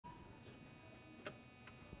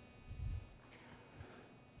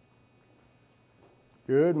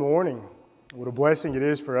Good morning. What a blessing it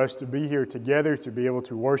is for us to be here together, to be able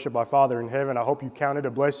to worship our Father in heaven. I hope you count it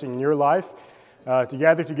a blessing in your life to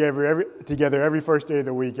gather together every first day of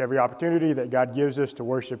the week, every opportunity that God gives us to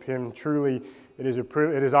worship Him. Truly, it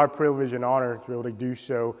is our privilege and honor to be able to do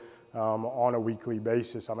so on a weekly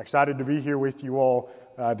basis. I'm excited to be here with you all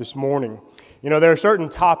this morning. You know, there are certain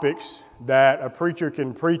topics that a preacher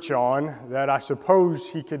can preach on that I suppose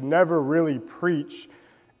he could never really preach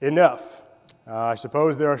enough. I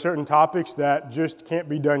suppose there are certain topics that just can't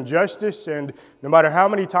be done justice, and no matter how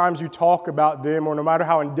many times you talk about them or no matter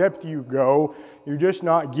how in-depth you go, you're just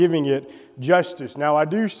not giving it justice. Now, I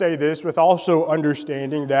do say this with also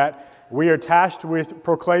understanding that we are tasked with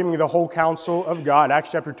proclaiming the whole counsel of God,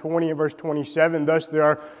 Acts chapter 20 and verse 27. Thus, there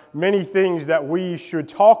are many things that we should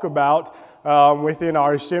talk about within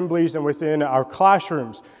our assemblies and within our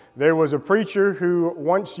classrooms. There was a preacher who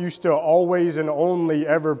once used to always and only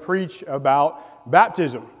ever preach about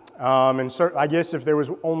baptism. I guess if there was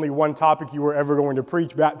only one topic you were ever going to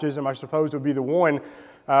preach, baptism, I suppose, would be the one.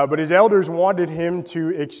 But his elders wanted him to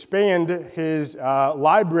expand his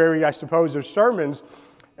library, I suppose, of sermons.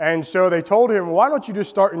 And so they told him, why don't you just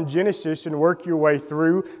start in Genesis and work your way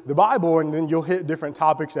through the Bible, and then you'll hit different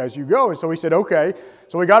topics as you go. And so he said, okay.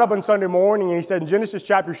 So we got up on Sunday morning, and he said in Genesis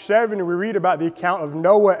chapter 7, we read about the account of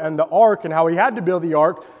Noah and the ark and how he had to build the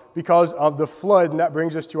ark because of the flood. And that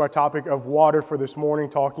brings us to our topic of water for this morning,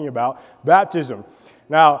 talking about baptism.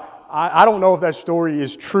 Now, I don't know if that story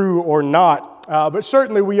is true or not, but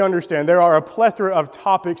certainly we understand there are a plethora of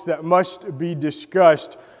topics that must be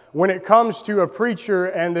discussed when it comes to a preacher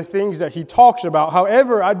and the things that he talks about.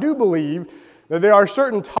 However, I do believe that there are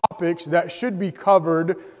certain topics that should be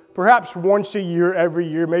covered perhaps once a year, every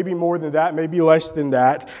year, maybe more than that, maybe less than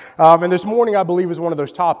that. And this morning, I believe, is one of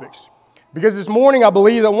those topics. Because this morning, I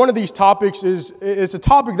believe that one of these topics is a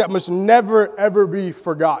topic that must never, ever be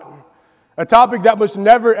forgotten. A topic that must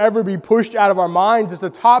never, ever be pushed out of our minds. It's a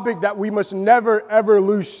topic that we must never, ever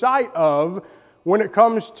lose sight of when it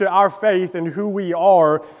comes to our faith and who we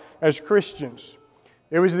are as Christians.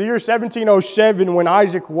 It was the year 1707 when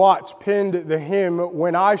Isaac Watts penned the hymn,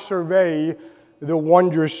 "When I Survey the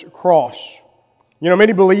Wondrous Cross." You know,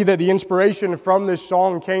 many believe that the inspiration from this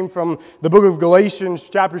song came from the book of Galatians,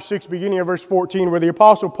 chapter 6, beginning of verse 14, where the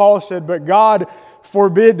Apostle Paul said, "But God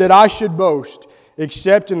forbid that I should boast,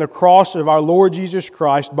 except in the cross of our Lord Jesus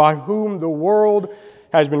Christ, by whom the world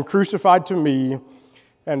has been crucified to me,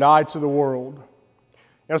 and I to the world."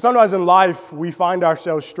 You know, sometimes in life we find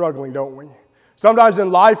ourselves struggling, don't we? Sometimes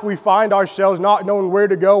in life we find ourselves not knowing where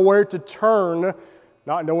to go, where to turn,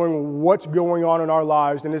 not knowing what's going on in our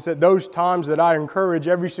lives. And it's at those times that I encourage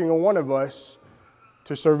every single one of us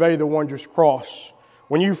to survey the wondrous cross.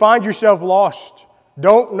 When you find yourself lost,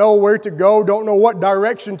 don't know where to go, don't know what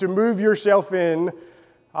direction to move yourself in,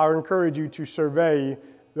 I encourage you to survey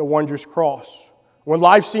the wondrous cross. When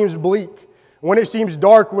life seems bleak, when it seems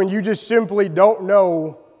dark, when you just simply don't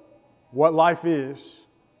know what life is,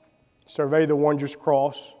 survey the wondrous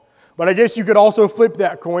cross. But I guess you could also flip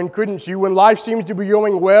that coin, couldn't you? When life seems to be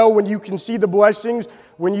going well, when you can see the blessings,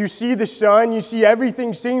 when you see the sun, you see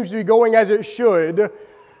everything seems to be going as it should,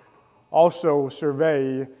 also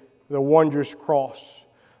survey the wondrous cross.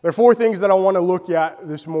 There are four things that I want to look at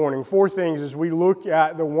this morning. Four things as we look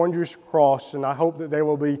at the wondrous cross, and I hope that they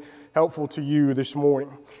will be helpful to you this morning.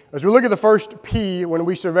 As we look at the first P, when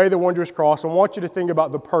we survey the wondrous cross, I want you to think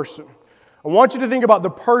about the person. I want you to think about the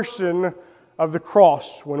person of the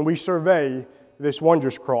cross when we survey this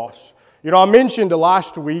wondrous cross. You know, I mentioned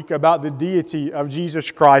last week about the deity of Jesus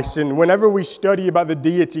Christ, and whenever we study about the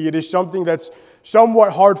deity, it is something that's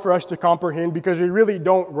somewhat hard for us to comprehend because we really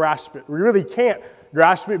don't grasp it. We really can't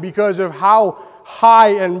grasp it because of how high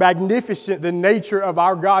and magnificent the nature of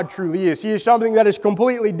our God truly is. He is something that is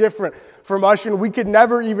completely different from us, and we could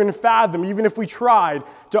never even fathom, even if we tried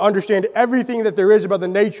to understand everything that there is about the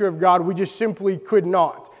nature of God, we just simply could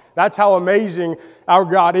not. That's how amazing our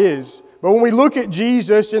God is. But when we look at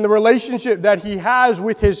Jesus and the relationship that He has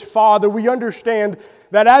with His Father, we understand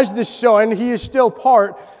that as the Son, He is still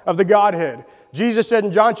part of the Godhead. Jesus said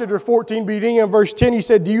in John chapter 14, beginning in verse 10, He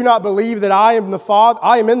said, "Do you not believe that I am in the Father,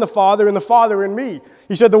 and the Father in me?"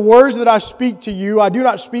 He said, "The words that I speak to you, I do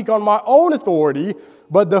not speak on my own authority,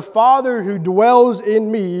 but the Father who dwells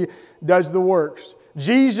in me does the works."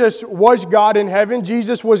 Jesus was God in heaven.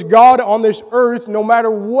 Jesus was God on this earth. No matter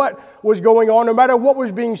what was going on, no matter what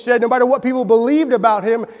was being said, no matter what people believed about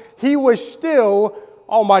Him, He was still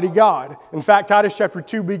Almighty God. In fact, Titus chapter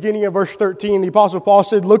 2, beginning of verse 13, the Apostle Paul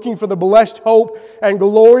said, "Looking for the blessed hope and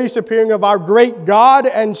glorious appearing of our great God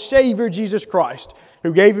and Savior Jesus Christ,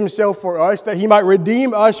 who gave himself for us, that he might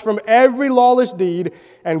redeem us from every lawless deed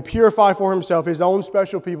and purify for himself his own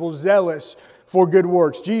special people, zealous for good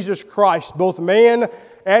works. Jesus Christ, both man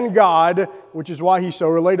and God, which is why he's so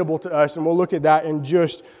relatable to us, and we'll look at that in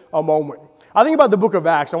just a moment. I think about the book of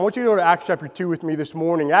Acts. I want you to go to Acts chapter 2 with me this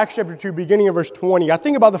morning. Acts chapter 2, beginning of verse 20. I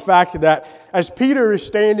think about the fact that as Peter is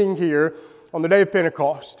standing here on the day of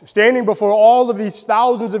Pentecost, standing before all of these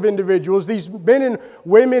thousands of individuals, these men and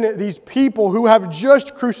women, these people who have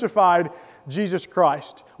just crucified Jesus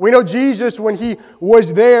Christ. We know Jesus, when he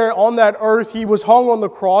was there on that earth, he was hung on the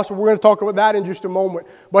cross. We're going to talk about that in just a moment.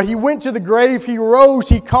 But he went to the grave, he rose,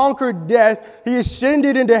 he conquered death, he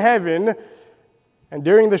ascended into heaven. And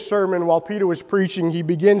during the sermon, while Peter was preaching, he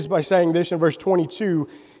begins by saying this in verse 22.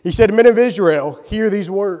 He said, "Men of Israel, hear these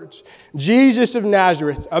words. Jesus of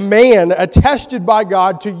Nazareth, a man attested by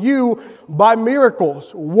God to you by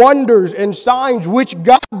miracles, wonders, and signs which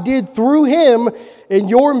God did through him in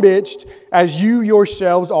your midst, as you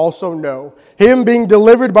yourselves also know. Him being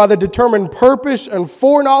delivered by the determined purpose and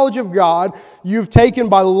foreknowledge of God, you've taken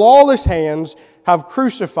by lawless hands, have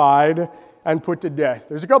crucified and put to death."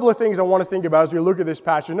 There's a couple of things I want to think about as we look at this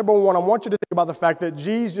passage. Number one, I want you to think about the fact that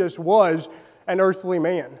Jesus was an earthly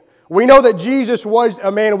man. We know that Jesus was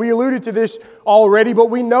a man. We alluded to this already, but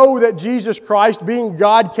we know that Jesus Christ, being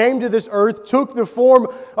God, came to this earth, took the form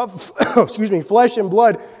of flesh and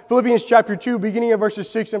blood. Philippians chapter 2, beginning of verses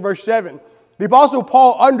 6 and verse 7. The Apostle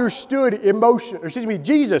Paul understood emotion.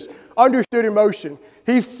 Jesus understood emotion.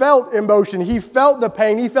 He felt emotion. He felt the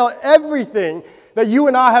pain. He felt everything that you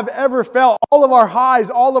and I have ever felt. All of our highs,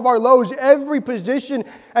 all of our lows, every position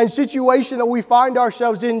and situation that we find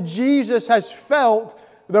ourselves in, Jesus has felt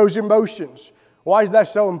those emotions. Why is that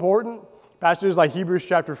so important? Passages like Hebrews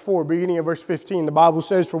chapter 4, beginning of verse 15, the Bible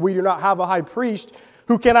says, "For we do not have a high priest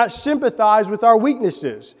who cannot sympathize with our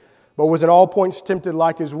weaknesses, but was in all points tempted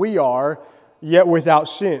like as we are, yet without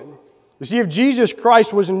sin." You see, if Jesus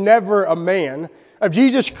Christ was never a man, if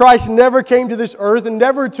Jesus Christ never came to this earth and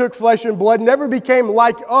never took flesh and blood, never became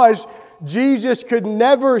like us, Jesus could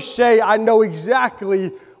never say, "I know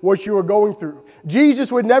exactly what you are going through."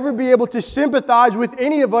 Jesus would never be able to sympathize with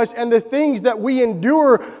any of us and the things that we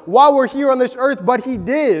endure while we're here on this earth, but He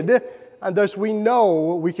did, and thus we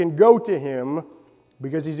know we can go to Him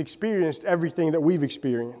because He's experienced everything that we've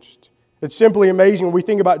experienced. It's simply amazing when we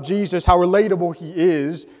think about Jesus, how relatable He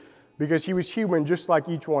is, because He was human just like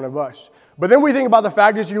each one of us. But then we think about the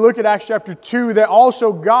fact, as you look at Acts chapter 2, that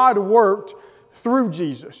also God worked through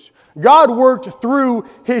Jesus. God worked through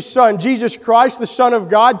His Son. Jesus Christ, the Son of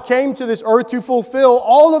God, came to this earth to fulfill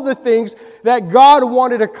all of the things that God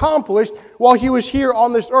wanted accomplished while He was here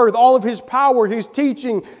on this earth. All of His power, His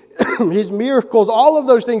teaching, His miracles, all of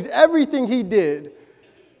those things, everything He did,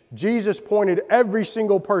 Jesus pointed every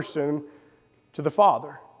single person to the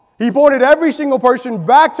Father. He pointed every single person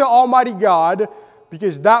back to Almighty God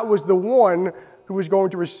because that was the one who was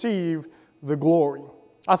going to receive the glory.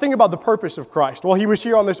 I think about the purpose of Christ while He was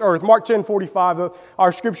here on this earth. Mark 10:45,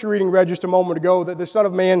 our scripture reading read just a moment ago, that the Son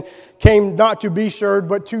of Man came not to be served,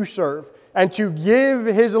 but to serve, and to give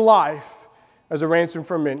His life as a ransom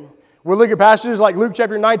for many. We'll look at passages like Luke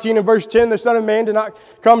chapter 19 and verse 10. The Son of Man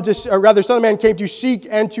came to seek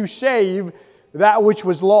and to save that which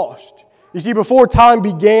was lost. You see, before time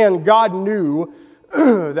began, God knew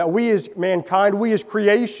that we as mankind, we as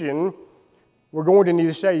creation, were going to need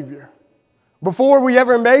a Savior. Before we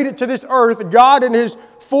ever made it to this earth, God in His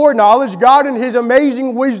foreknowledge, God in His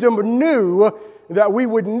amazing wisdom knew that we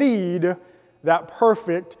would need that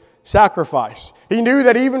perfect sacrifice. He knew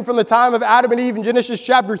that even from the time of Adam and Eve in Genesis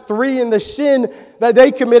chapter 3 and the sin that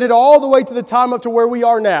they committed all the way to the time up to where we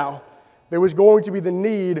are now, there was going to be the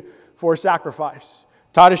need for a sacrifice.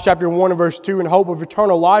 Titus chapter 1 and verse 2, "In hope of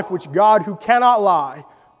eternal life, which God, who cannot lie,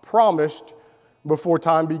 promised before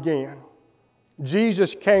time began."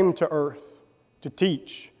 Jesus came to earth to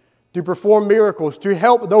teach, to perform miracles, to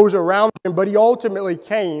help those around Him, but He ultimately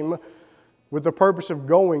came with the purpose of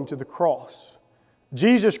going to the cross.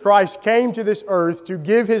 Jesus Christ came to this earth to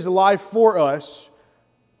give His life for us,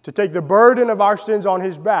 to take the burden of our sins on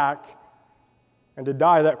His back, and to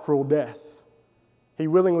die that cruel death. He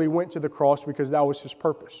willingly went to the cross because that was His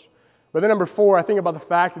purpose. But then number 4, I think about the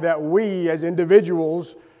fact that we as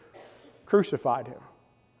individuals crucified Him.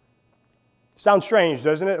 Sounds strange,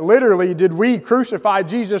 doesn't it? Literally, did we crucify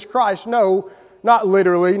Jesus Christ? No, not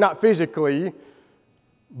literally, not physically.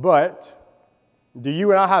 But do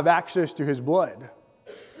you and I have access to His blood?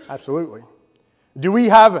 Absolutely. Do we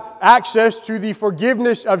have access to the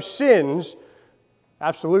forgiveness of sins?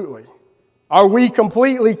 Absolutely. Are we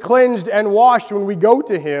completely cleansed and washed when we go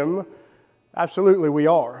to Him? Absolutely we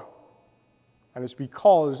are. And it's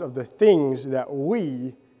because of the things that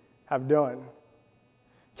we have done.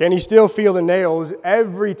 Can He still feel the nails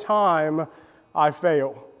every time I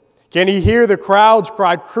fail? Can He hear the crowds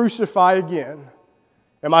cry, "Crucify again"?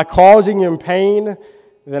 Am I causing Him pain?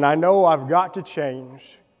 Then I know I've got to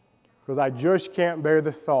change, because I just can't bear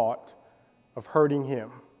the thought of hurting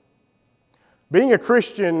Him. Being a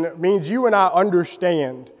Christian means you and I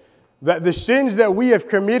understand that the sins that we have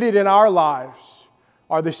committed in our lives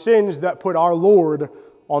are the sins that put our Lord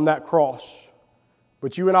on that cross.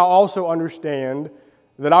 But you and I also understand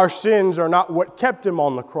that our sins are not what kept Him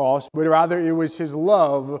on the cross, but rather it was His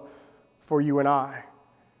love for you and I.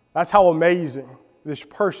 That's how amazing this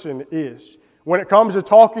person is. When it comes to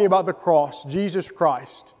talking about the cross, Jesus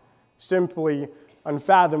Christ, simply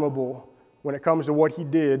unfathomable when it comes to what He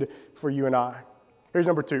did for you and I. Here's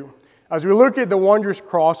number 2. As we look at the wondrous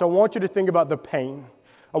cross, I want you to think about the pain.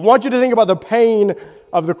 I want you to think about the pain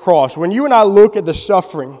of the cross. When you and I look at the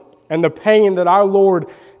suffering and the pain that our Lord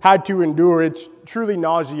had to endure, it's truly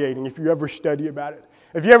nauseating if you ever study about it.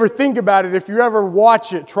 If you ever think about it, if you ever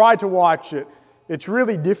watch it, try to watch it, it's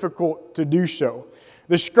really difficult to do so.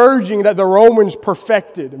 The scourging that the Romans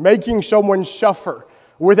perfected, making someone suffer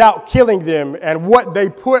without killing them, and what they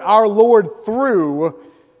put our Lord through,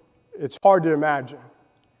 it's hard to imagine.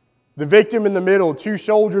 The victim in the middle, 2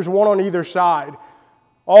 soldiers, one on either side,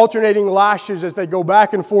 alternating lashes as they go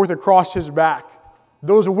back and forth across His back.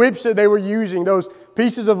 Those whips that they were using, those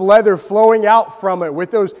pieces of leather flowing out from it,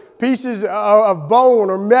 with those pieces of bone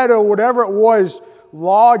or metal, whatever it was,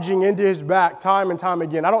 lodging into His back time and time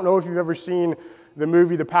again. I don't know if you've ever seen the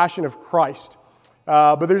movie The Passion of Christ,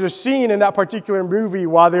 but there's a scene in that particular movie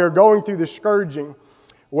while they're going through the scourging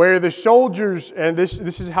where the soldiers, and this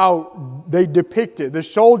is how they depict it, the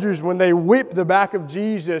soldiers, when they whip the back of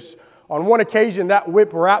Jesus, on one occasion that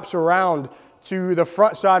whip wraps around to the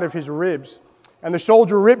front side of His ribs. And the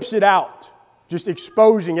soldier rips it out, just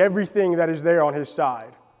exposing everything that is there on his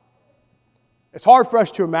side. It's hard for us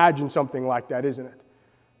to imagine something like that, isn't it?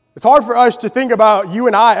 It's hard for us to think about you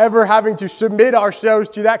and I ever having to submit ourselves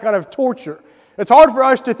to that kind of torture. It's hard for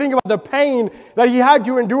us to think about the pain that He had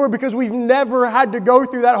to endure because we've never had to go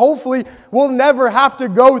through that. Hopefully, we'll never have to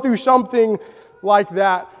go through something like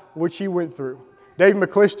that which He went through. Dave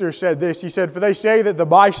McClister said this. He said, "For they say that the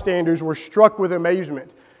bystanders were struck with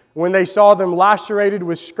amazement when they saw them lacerated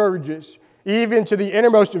with scourges, even to the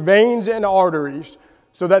innermost veins and arteries,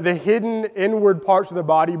 so that the hidden inward parts of the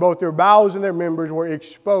body, both their bowels and their members, were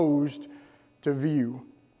exposed to view."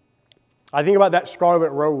 I think about that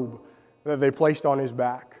scarlet robe that they placed on His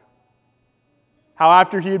back. How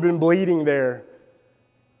after He had been bleeding there,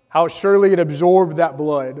 how surely it absorbed that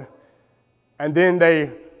blood. And then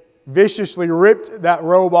they viciously ripped that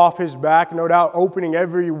robe off His back, no doubt opening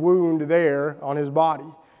every wound there on His body.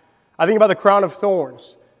 I think about the crown of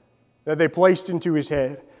thorns that they placed into His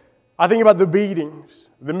head. I think about the beatings,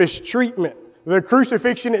 the mistreatment, the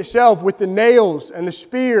crucifixion itself with the nails and the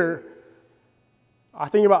spear. I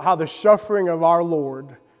think about how the suffering of our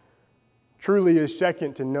Lord truly is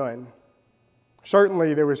second to none.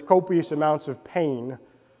 Certainly there was copious amounts of pain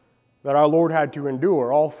that our Lord had to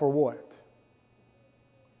endure, all for what?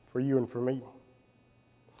 For you and for me.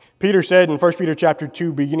 Peter said in 1 Peter chapter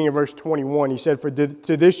 2, beginning of verse 21, he said, "For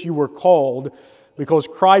to this you were called, because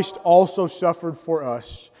Christ also suffered for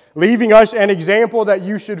us, leaving us an example that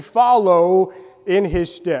you should follow in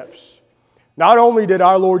His steps." Not only did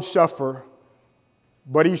our Lord suffer,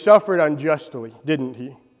 but He suffered unjustly, didn't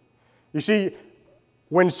He? You see,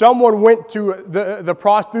 when someone went to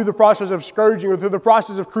through the process of scourging or through the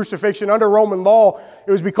process of crucifixion under Roman law,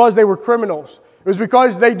 it was because they were criminals. It was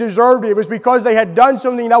because they deserved it. It was because they had done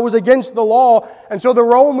something that was against the law. And so the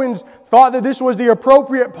Romans thought that this was the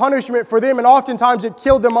appropriate punishment for them, and oftentimes it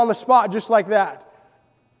killed them on the spot just like that.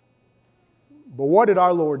 But what did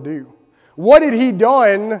our Lord do? What had He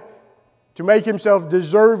done to make Himself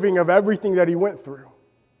deserving of everything that He went through?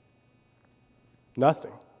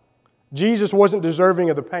 Nothing. Jesus wasn't deserving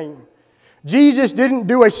of the pain. Jesus didn't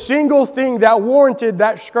do a single thing that warranted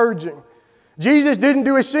that scourging. Jesus didn't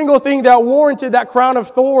do a single thing that warranted that crown of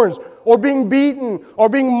thorns, or being beaten, or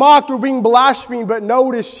being mocked, or being blasphemed. But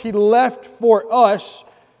notice He left for us,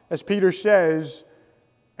 as Peter says,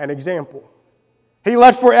 an example. He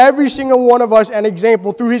left for every single one of us an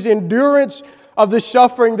example. Through His endurance of the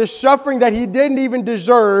suffering that He didn't even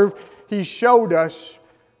deserve, He showed us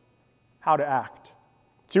how to act.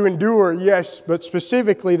 To endure, yes, but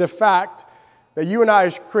specifically the fact that you and I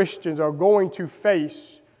as Christians are going to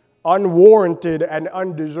face unwarranted and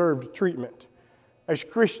undeserved treatment. As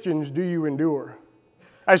Christians, do you endure?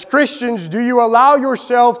 As Christians, do you allow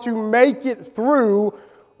yourself to make it through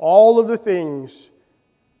all of the things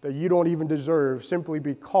that you don't even deserve simply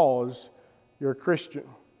because you're a Christian.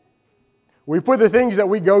 We put the things that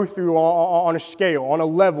we go through on a scale, on a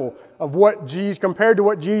level of what Jesus, compared to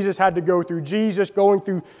what Jesus had to go through. Jesus going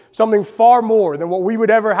through something far more than what we would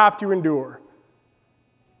ever have to endure.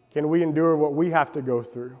 Can we endure what we have to go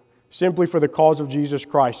through simply for the cause of Jesus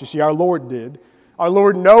Christ? You see, our Lord did. Our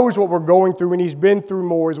Lord knows what we're going through, and He's been through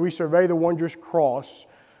more. As we survey the wondrous cross,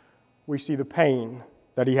 we see the pain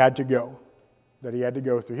that He had to go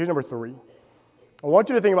through. Here's number 3. I want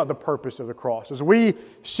you to think about the purpose of the cross. As we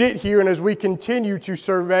sit here and as we continue to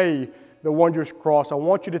survey the wondrous cross, I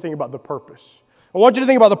want you to think about the purpose. I want you to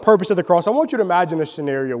think about the purpose of the cross. I want you to imagine a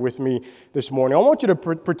scenario with me this morning. I want you to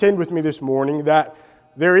pretend with me this morning that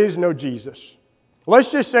there is no Jesus.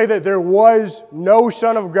 Let's just say that there was no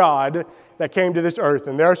Son of God that came to this earth.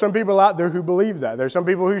 And there are some people out there who believe that. There are some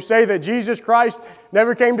people who say that Jesus Christ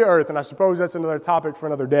never came to earth. And I suppose that's another topic for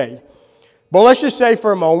another day. But let's just say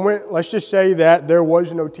for a moment, let's just say that there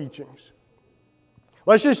was no teachings.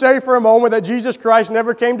 Let's just say for a moment that Jesus Christ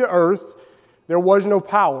never came to earth. There was no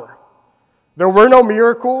power. There were no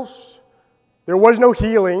miracles. There was no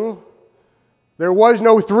healing. There was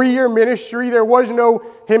no 3-year ministry. There was no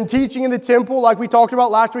Him teaching in the temple like we talked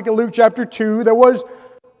about last week in Luke chapter 2. There was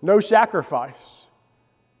no sacrifice.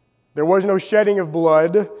 There was no shedding of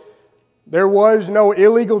blood. There was no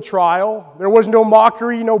illegal trial. There was no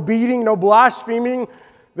mockery, no beating, no blaspheming.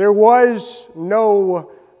 There was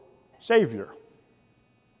no Savior.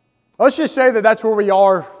 Let's just say that that's where we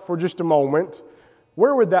are for just a moment.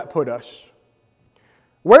 Where would that put us?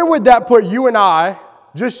 Where would that put you and I,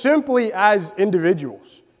 just simply as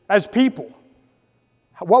individuals, as people?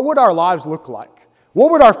 What would our lives look like?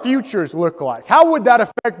 What would our futures look like? How would that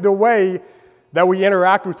affect the way that we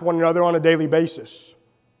interact with one another on a daily basis?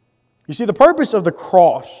 You see, the purpose of the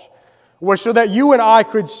cross was so that you and I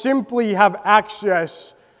could simply have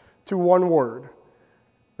access to one word,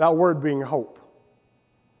 that word being hope.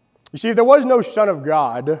 You see, if there was no Son of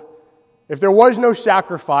God, if there was no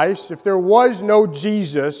sacrifice, if there was no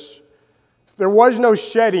Jesus, if there was no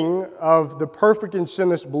shedding of the perfect and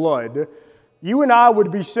sinless blood, you and I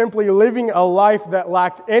would be simply living a life that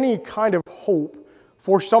lacked any kind of hope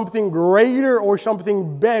for something greater or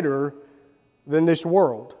something better than this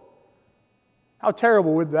world. How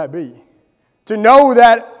terrible would that be? To know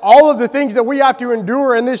that all of the things that we have to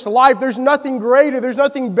endure in this life, there's nothing greater, there's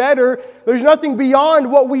nothing better, there's nothing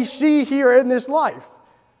beyond what we see here in this life.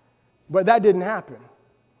 But that didn't happen.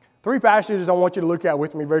 3 passages I want you to look at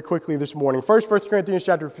with me very quickly this morning. First, 1 Corinthians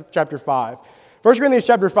chapter 5. 1 Corinthians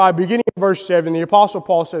chapter 5, beginning in verse 7, the Apostle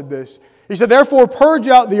Paul said this. He said, "Therefore purge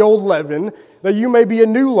out the old leaven, that you may be a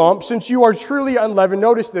new lump, since you are truly unleavened."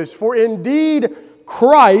 Notice this. "For indeed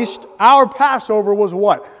Christ, our Passover, was"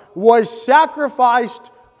 what? "Was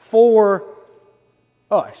sacrificed for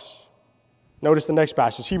us." Notice the next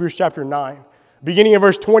passage, Hebrews chapter 9. Beginning in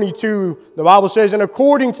verse 22, the Bible says, "And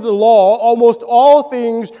according to the law, almost all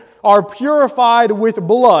things are purified with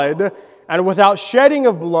blood, and without shedding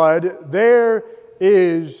of blood, there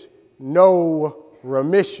is no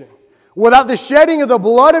remission." Without the shedding of the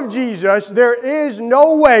blood of Jesus, there is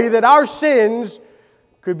no way that our sins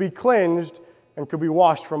could be cleansed and could be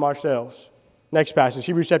washed from ourselves. Next passage,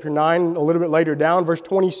 Hebrews chapter 9, a little bit later down, verse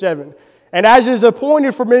 27. "And as is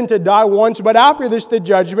appointed for men to die once, but after this the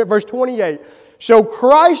judgment," verse 28. "So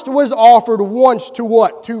Christ was offered once to"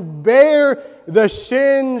 what? "To bear the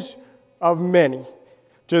sins of many.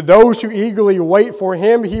 To those who eagerly wait for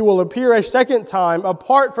Him, He will appear a second time,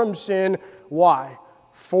 apart from sin." Why?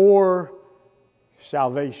 "For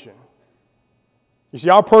salvation." You see,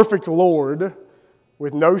 our perfect Lord,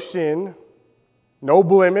 with no sin, no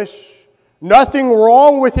blemish, nothing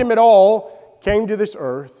wrong with Him at all, came to this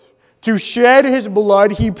earth to shed His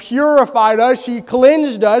blood. He purified us. He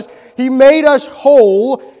cleansed us. He made us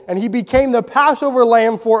whole. And He became the Passover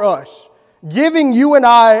lamb for us, giving you and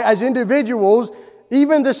I as individuals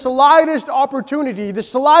even the slightest opportunity, the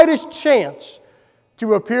slightest chance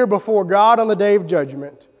to appear before God on the day of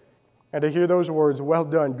judgment and to hear those words, "Well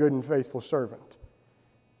done, good and faithful servant."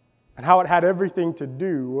 And how it had everything to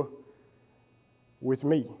do with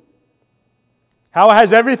me. How it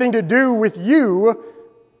has everything to do with you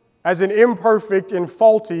as an imperfect and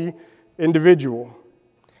faulty individual.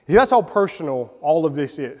 See, that's how personal all of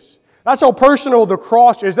this is. That's how personal the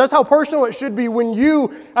cross is. That's how personal it should be when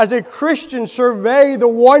you, as a Christian, survey the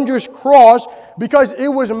wondrous cross, because it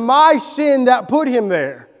was my sin that put Him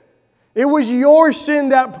there. It was your sin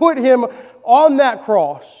that put Him on that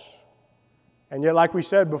cross. And yet, like we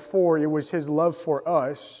said before, it was His love for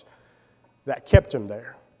us that kept Him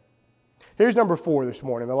there. Here's number 4 this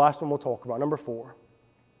morning, the last one we'll talk about. Number 4.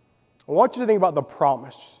 I want you to think about the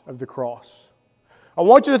promise of the cross. I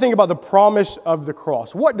want you to think about the promise of the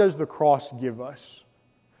cross. What does the cross give us?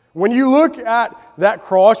 When you look at that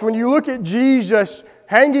cross, when you look at Jesus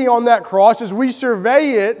hanging on that cross, as we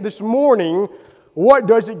survey it this morning, what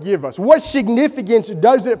does it give us? What significance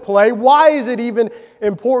does it play? Why is it even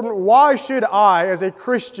important? Why should I, as a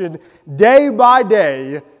Christian, day by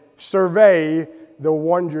day, survey the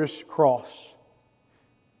wondrous cross?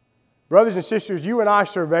 Brothers and sisters, you and I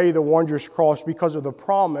survey the wondrous cross because of the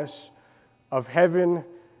promise of heaven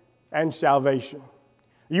and salvation.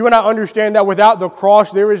 You and I understand that without the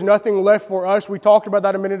cross, there is nothing left for us. We talked about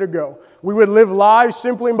that a minute ago. We would live lives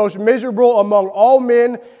simply most miserable among all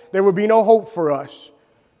men. There would be no hope for us.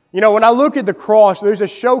 You know, when I look at the cross, there's a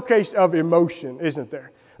showcase of emotion, isn't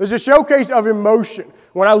there? There's a showcase of emotion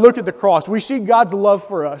when I look at the cross. We see God's love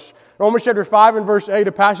for us. Romans chapter 5 and verse 8,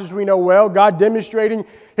 a passage we know well, God demonstrating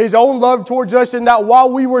His own love towards us in that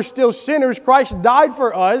while we were still sinners, Christ died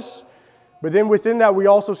for us. But then within that, we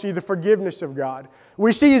also see the forgiveness of God.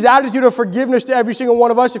 We see His attitude of forgiveness to every single one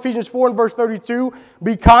of us. Ephesians 4 and verse 32,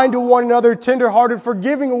 be kind to one another, tenderhearted,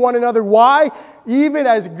 forgiving one another. Why? Even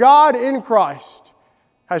as God in Christ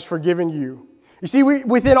has forgiven you. You see,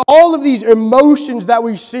 within all of these emotions that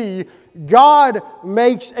we see, God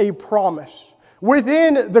makes a promise.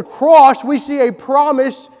 Within the cross, we see a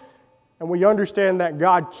promise, and we understand that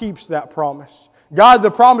God keeps that promise. God, the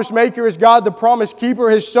promise maker, is God, the promise keeper.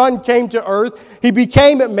 His Son came to earth. He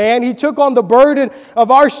became a man. He took on the burden of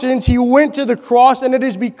our sins. He went to the cross, and it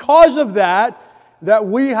is because of that that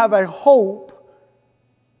we have a hope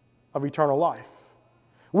of eternal life.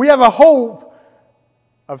 We have a hope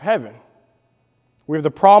of heaven. We have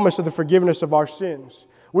the promise of the forgiveness of our sins.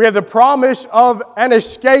 We have the promise of an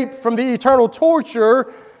escape from the eternal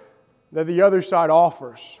torture that the other side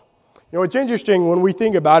offers. You know, it's interesting when we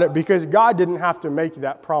think about it because God didn't have to make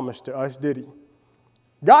that promise to us, did He?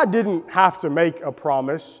 God didn't have to make a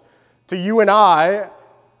promise to you and I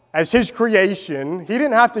as His creation. He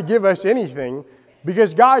didn't have to give us anything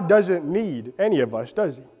because God doesn't need any of us,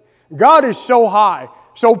 does He? God is so high,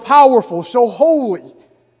 so powerful, so holy.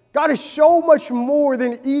 God is so much more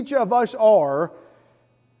than each of us are.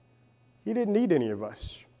 He didn't need any of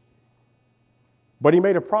us. But He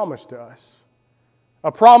made a promise to us.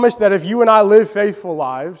 A promise that if you and I live faithful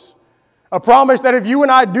lives, a promise that if you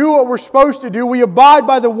and I do what we're supposed to do, we abide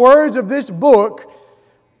by the words of this book,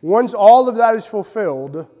 once all of that is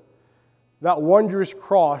fulfilled, that wondrous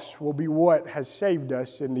cross will be what has saved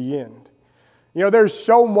us in the end. You know, there's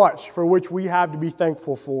so much for which we have to be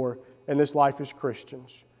thankful for in this life as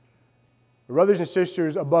Christians. Brothers and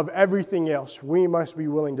sisters, above everything else, we must be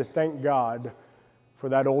willing to thank God for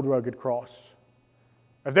that old rugged cross.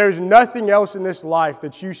 If there's nothing else in this life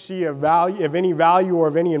that you see of value, of any value or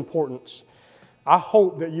of any importance, I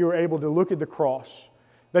hope that you are able to look at the cross,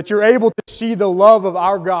 that you're able to see the love of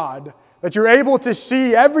our God, that you're able to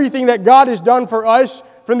see everything that God has done for us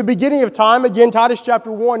from the beginning of time. Again, Titus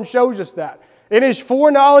chapter 1 shows us that. In His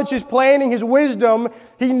foreknowledge, His planning, His wisdom,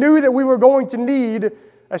 He knew that we were going to need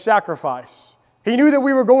a sacrifice. He knew that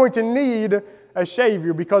we were going to need a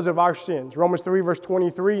Savior because of our sins. Romans 3 verse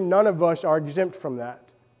 23, none of us are exempt from that.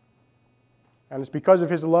 And it's because of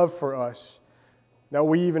His love for us that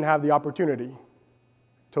we even have the opportunity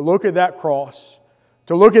to look at that cross,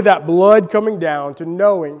 to look at that blood coming down, to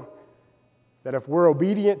knowing that if we're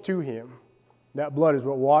obedient to Him, that blood is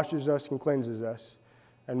what washes us and cleanses us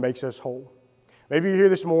and makes us whole. Maybe you're here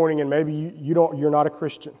this morning and maybe you're not a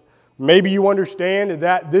Christian. Maybe you understand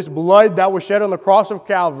that this blood that was shed on the cross of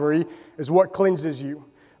Calvary is what cleanses you.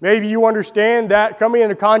 Maybe you understand that coming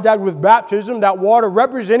into contact with baptism, that water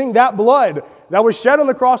representing that blood that was shed on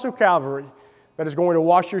the cross of Calvary, that is going to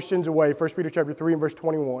wash your sins away. 1 Peter chapter 3 and verse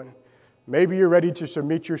 21. Maybe you're ready to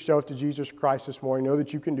submit yourself to Jesus Christ this morning. Know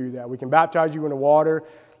that you can do that. We can baptize you in the water.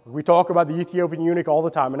 We talk about the Ethiopian eunuch all the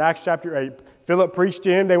time. In Acts chapter 8, Philip preached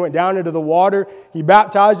to him. They went down into the water. He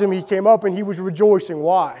baptized him. He came up and he was rejoicing.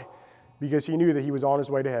 Why? Because he knew that he was on his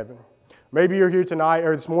way to heaven. Maybe you're here tonight,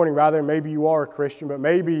 or this morning rather, maybe you are a Christian, but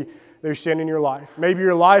maybe there's sin in your life. Maybe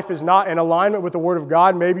your life is not in alignment with the Word of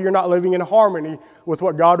God. Maybe you're not living in harmony with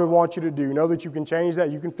what God would want you to do. Know that you can change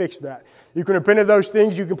that. You can fix that. You can repent of those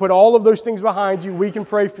things. You can put all of those things behind you. We can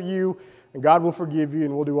pray for you, and God will forgive you,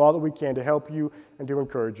 and we'll do all that we can to help you and to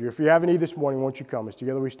encourage you. If you have a need this morning, won't you come as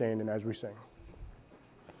together we stand and as we sing.